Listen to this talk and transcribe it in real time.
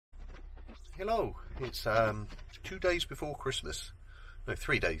Hello, it's 2 days before Christmas. No,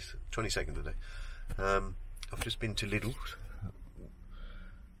 3 days, 22nd today. I've just been to Lidl's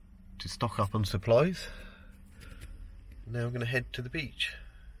to stock up on supplies. Now I'm going to head to the beach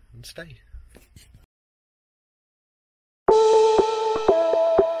and stay.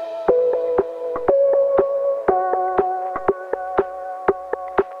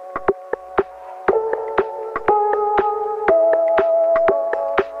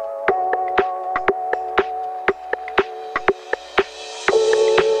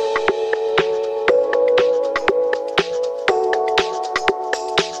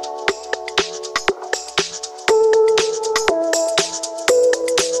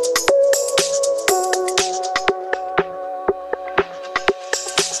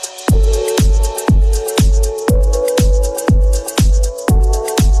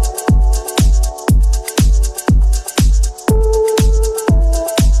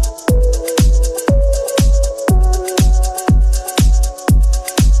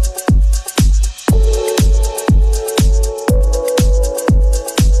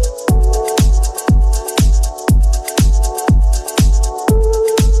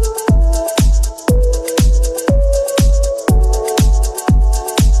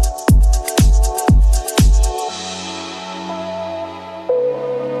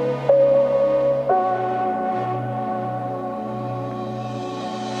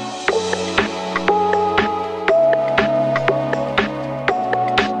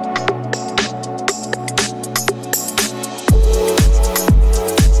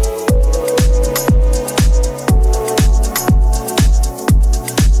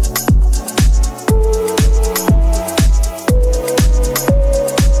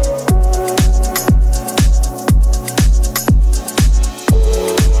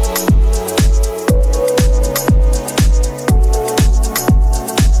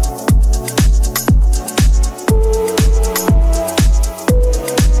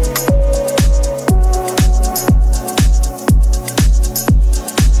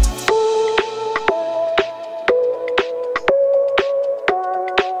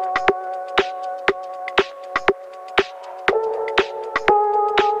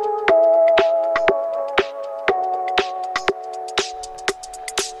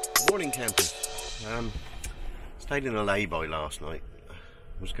 Morning campers. Stayed in a lay-by last night. I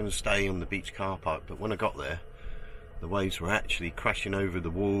was going to stay on the beach car park, but when I got there the waves were actually crashing over the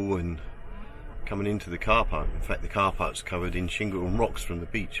wall and coming into the car park. In fact, the car park's covered in shingle and rocks from the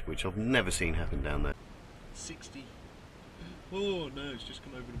beach, which I've never seen happen down there. 60. Oh no, it's just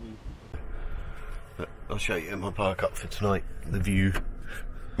come over the wall. But I'll show you my park up for tonight, the view.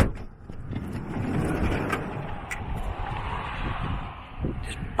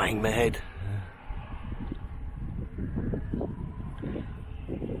 Just bang my head.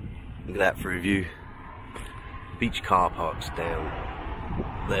 Look at that for a view. Beach car park's down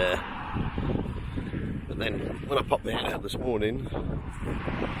there. But then when I popped my head out this morning,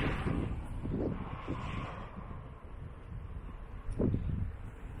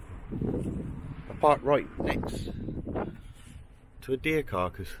 I parked right next to a deer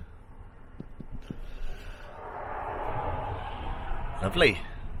carcass. Lovely.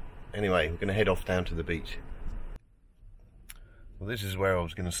 Anyway, we're going to head off down to the beach. Well, this is where I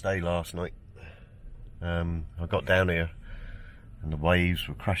was going to stay last night. I got down here and the waves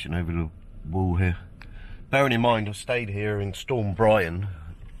were crashing over the wall here. Bearing in mind I stayed here in Storm Brian.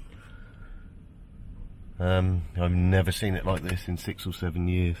 I've never seen it like this in 6 or 7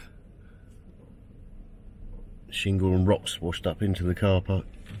 years. Shingle and rocks washed up into the car park.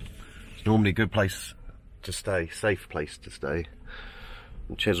 It's normally a good place to stay, safe place to stay.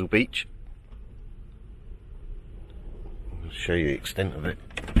 Chesil Beach. I'll show you the extent of it.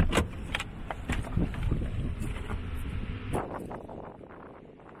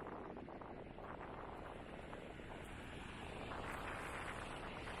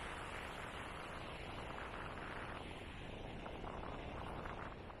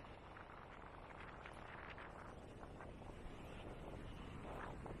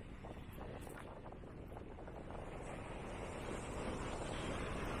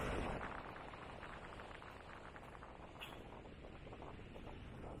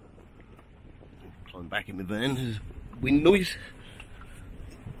 Climb back in the van, there's wind noise.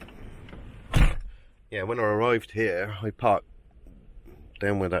 Yeah, when I arrived here, I parked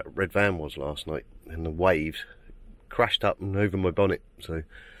down where that red van was last night, and the waves crashed up and over my bonnet. So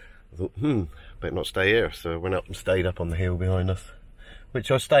I thought, better not stay here. So I went up and stayed up on the hill behind us,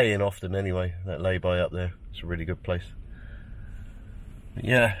 which I stay in often anyway, that lay-by up there. It's a really good place. But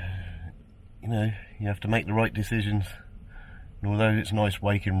yeah, you know, you have to make the right decisions. And although it's nice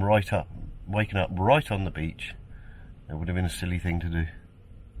waking right up waken up right on the beach. It would have been a silly thing to do.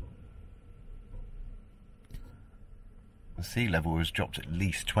 The sea level has dropped at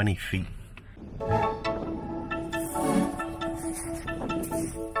least 20 feet.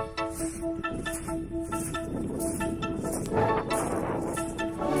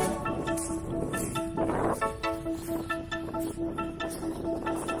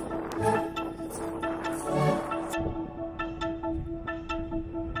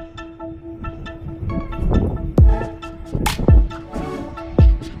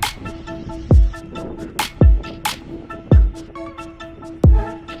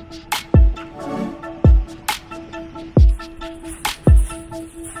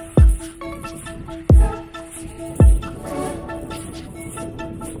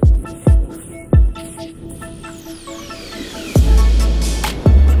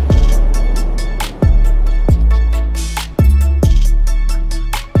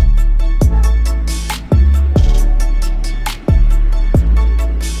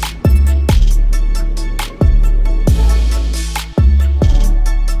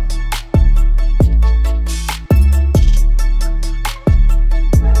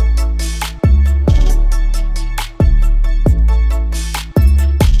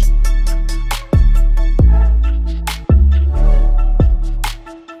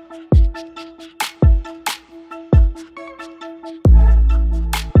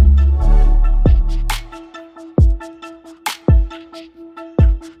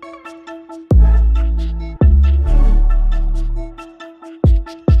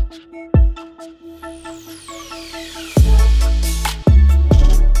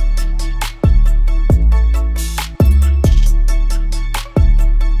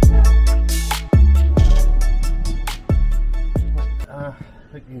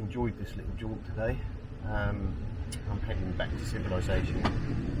 Hope you enjoyed this little jaunt today. I'm heading back to civilization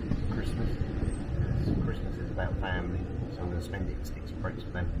for Christmas. Christmas is about family, so I'm going to spend it in sticks and bricks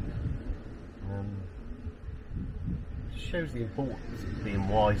with them. It shows the importance of being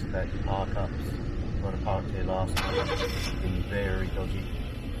wise about your park ups. When I parked here last night, it's been very dodgy.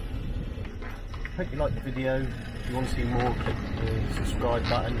 Hope you liked the video. If you want to see more, click the subscribe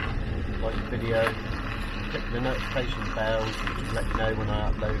button, like the video. Click the notification bells and just let you know when I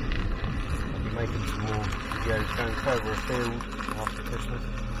upload. I'll be making some more videos going further afield after Christmas.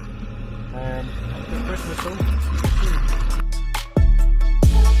 Happy Christmas all. See you soon.